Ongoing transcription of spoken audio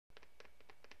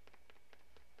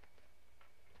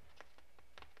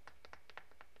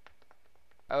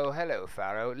Oh, hello,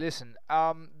 Pharaoh. Listen,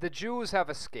 the Jews have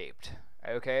escaped.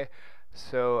 Okay,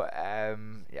 so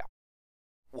yeah.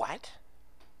 What?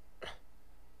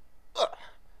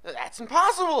 That's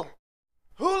impossible!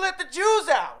 Who let the Jews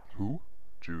out? Who?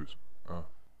 Jews.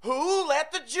 Who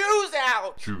let the Jews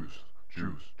out? Jews.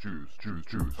 Jews.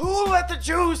 Who let the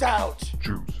Jews out?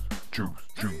 Jews.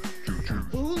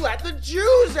 Who let the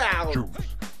Jews out? Jews.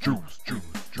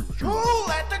 Who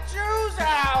let the Jews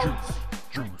out?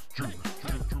 Jews.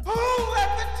 Who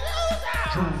let the Jews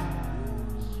out?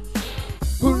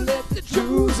 Who let the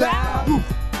Jews out?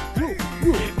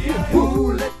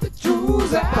 Who let the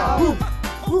Jews out?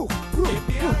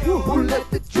 Who let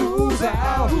the Jews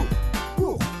out?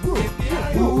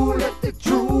 Who let the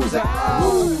Jews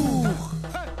out?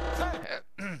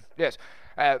 Yes,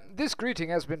 this greeting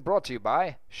has been brought to you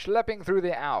by Schlepping Through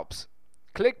the Alps.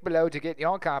 Click below to get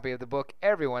your copy of the book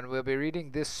everyone will be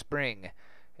reading this spring.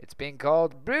 It's being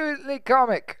called Brutally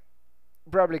Comic.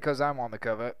 Probably because I'm on the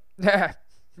cover. Yeah.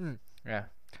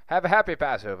 Have a happy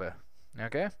Passover.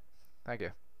 Okay? Thank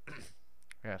you.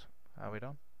 Yes. Are we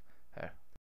done?